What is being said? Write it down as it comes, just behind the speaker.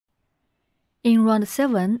In round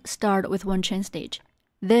 7, start with 1 chain stitch,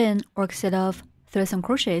 then work set of 3 single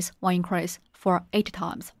crochets, 1 increase for 8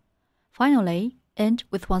 times. Finally, end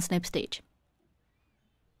with 1 slip stitch.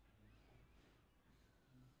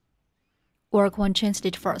 Work 1 chain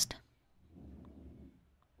stitch first.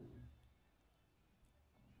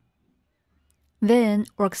 Then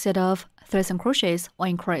work set of 3 single crochets, 1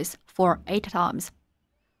 increase for 8 times.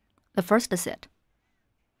 The first set.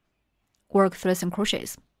 Work 3 single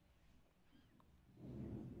crochets.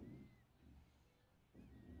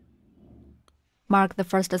 Mark the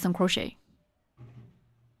first single crochet.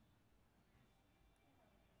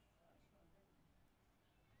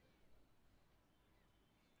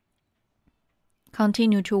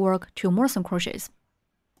 Continue to work 2 more single crochets.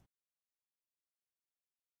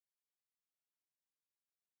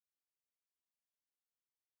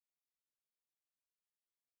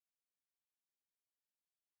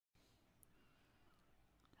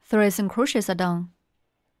 Three single crochets are done.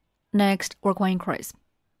 Next, work 1 increase,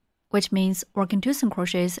 which means working 2 single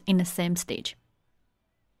crochets in the same stitch.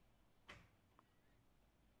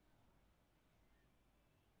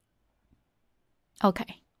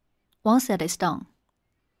 Okay, 1 set is done.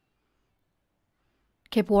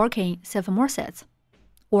 Keep working 7 more sets.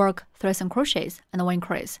 Work 3 single crochets and 1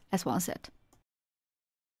 increase as 1 set.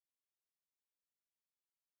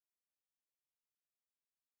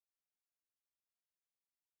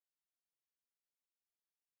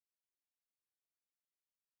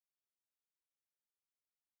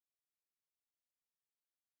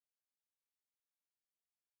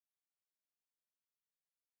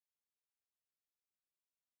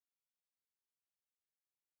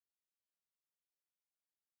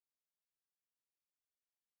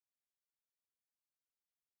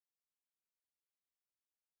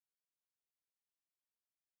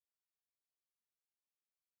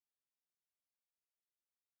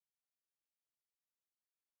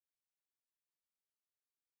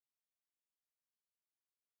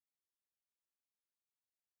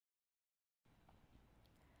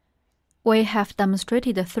 We have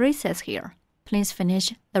demonstrated 3 sets here. Please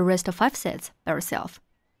finish the rest of 5 sets by yourself.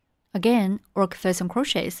 Again, work 3 single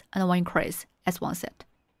crochets and 1 increase as 1 set.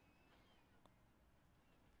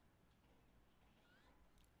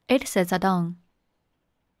 8 sets are done.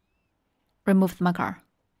 Remove the marker.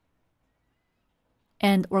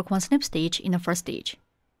 And work 1 slip stitch in the first stitch.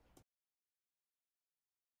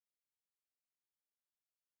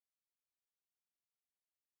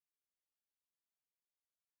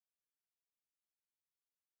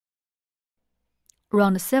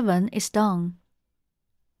 Round 7 is done.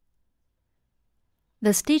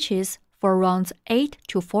 The stitches for rounds 8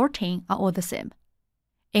 to 14 are all the same.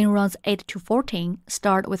 In rounds 8 to 14,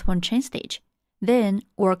 start with 1 chain stitch, then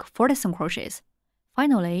work 40 single crochets.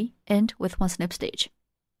 Finally, end with 1 slip stitch.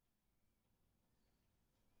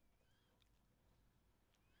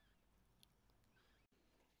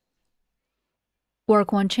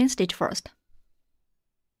 Work 1 chain stitch first.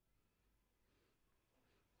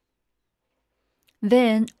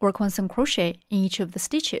 Then work 1 single crochet in each of the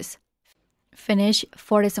stitches. Finish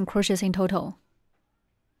 40 single crochets in total.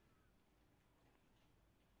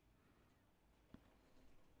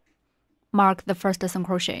 Mark the first single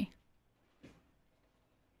crochet.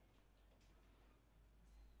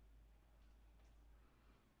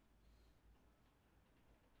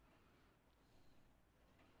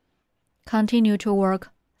 Continue to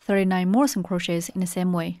work 39 more single crochets in the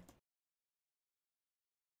same way.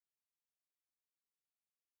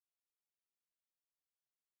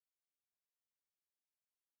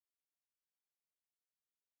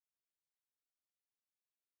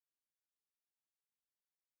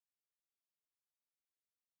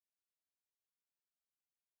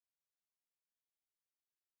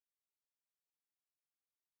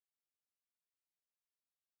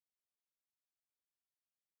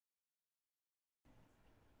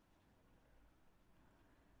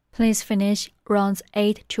 Please finish rounds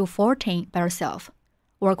 8 to 14 by yourself.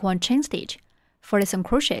 Work 1 chain stitch, 40 single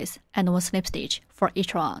crochets, and 1 slip stitch for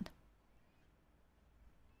each round.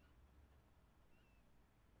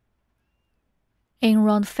 In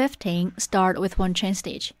round 15, start with 1 chain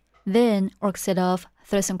stitch, then work set of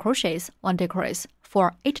 3 single crochets, 1 decrease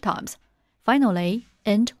for 8 times. Finally,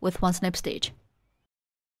 end with 1 slip stitch.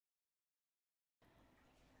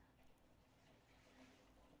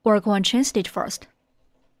 Work 1 chain stitch first.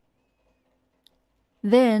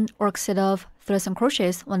 Then work set of 3 single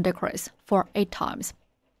crochets, 1 decrease for 8 times.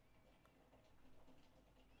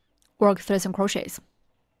 Work 3 single crochets.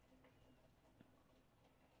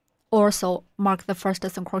 Also mark the first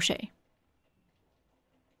single crochet.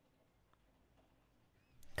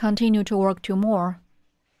 Continue to work 2 more.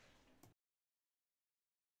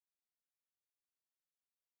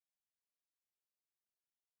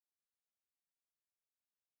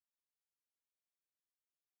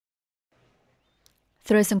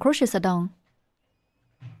 3 single crochets are done.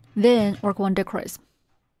 Then work 1 decrease.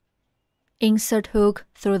 Insert hook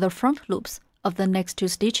through the front loops of the next 2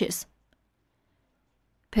 stitches.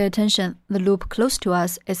 Pay attention, the loop close to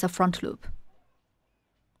us is a front loop.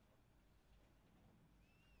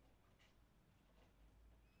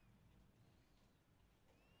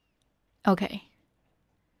 Okay.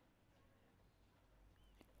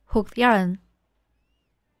 Hook the yarn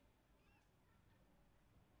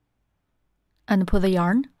and pull the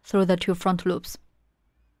yarn through the 2 front loops.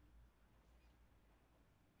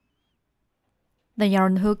 The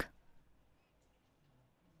yarn hook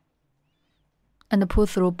and pull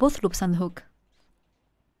through both loops on the hook.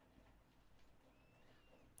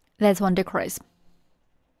 That's 1 decrease.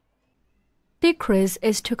 Decrease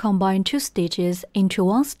is to combine 2 stitches into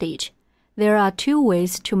 1 stitch. There are 2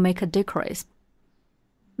 ways to make a decrease.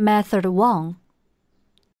 Method 1.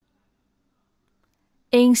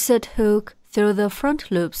 Insert hook through the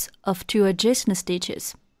front loops of 2 adjacent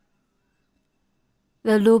stitches.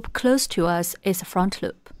 The loop close to us is a front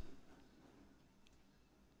loop.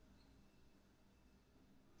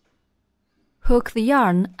 Hook the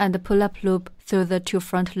yarn and pull-up loop through the 2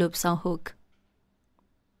 front loops on hook.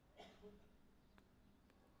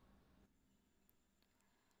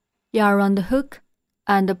 Yarn around the hook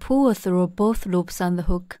and pull through both loops on the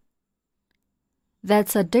hook.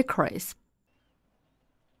 That's a decrease.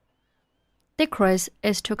 Decrease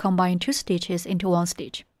is to combine 2 stitches into 1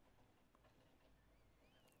 stitch.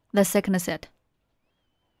 The second set.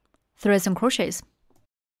 3 single crochets.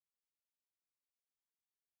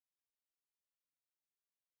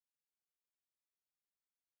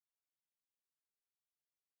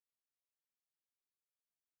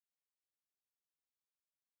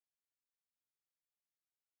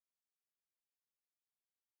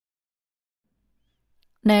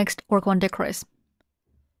 Next, work 1 decrease.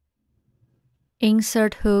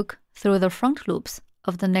 Insert hook through the front loops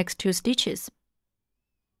of the next 2 stitches.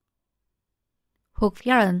 Hook the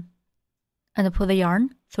yarn and pull the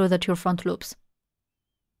yarn through the 2 front loops.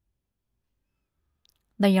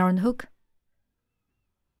 The yarn hook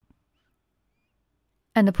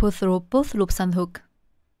and pull through both loops on the hook.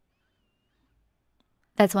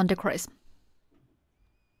 That's 1 decrease.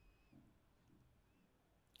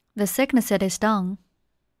 The second set is done.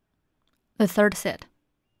 The third set.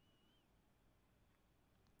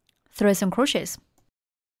 3 single crochets.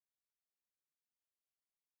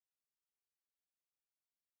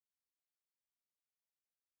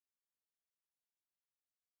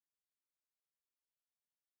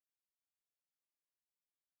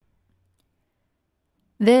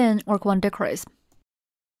 Then work 1 decrease.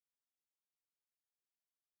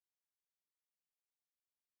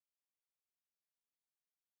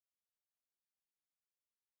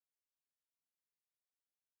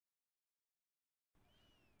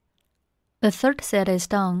 The third set is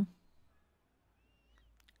done.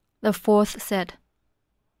 The fourth set.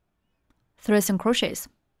 3 single crochets.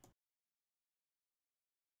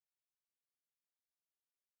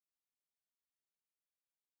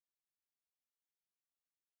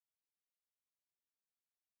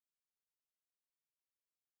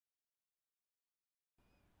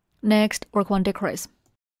 Next, work 1 decrease.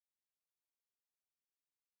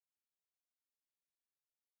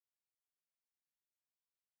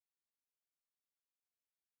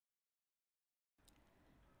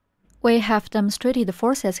 We have demonstrated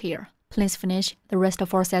 4 sets here. Please finish the rest of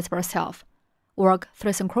 4 sets by yourself. Work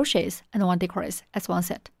 3 single crochets and 1 decrease as 1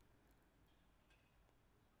 set.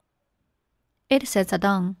 8 sets are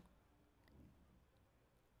done.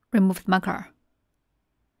 Remove the marker.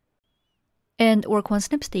 And work 1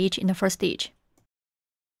 snip stitch in the first stitch.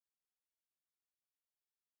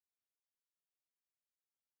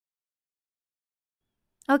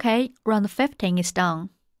 Okay, round 15 is done.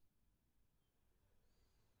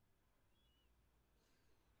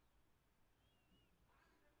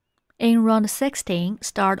 In round 16,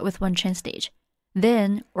 start with 1 chain stitch,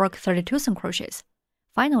 then work 32 single crochets.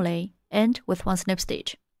 Finally, end with 1 snip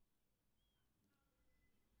stitch.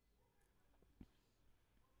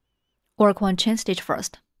 Work 1 chain stitch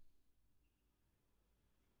first.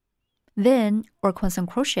 Then work 1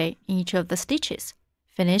 single crochet in each of the stitches.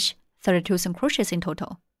 Finish 32 single crochets in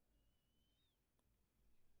total.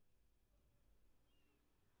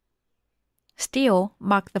 Still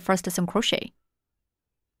mark the first single crochet.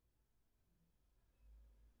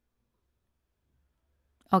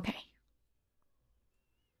 Okay.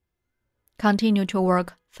 Continue to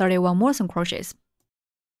work 31 more single crochets.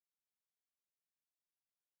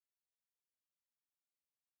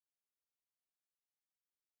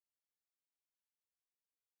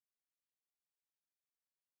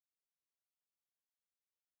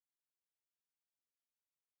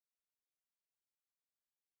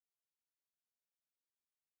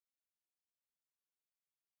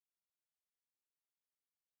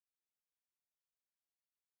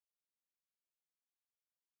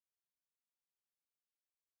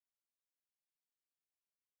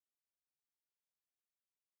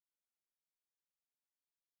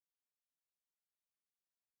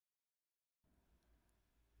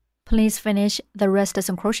 Please finish the rest of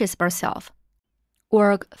some crochets by yourself.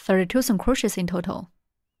 Work 32 some crochets in total.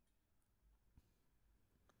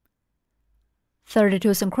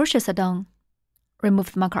 32 some crochets are done.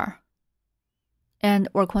 Remove the marker. And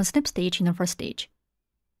work 1 slip stitch in the first stitch.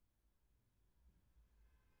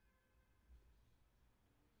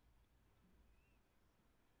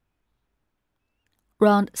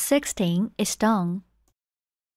 Round 16 is done.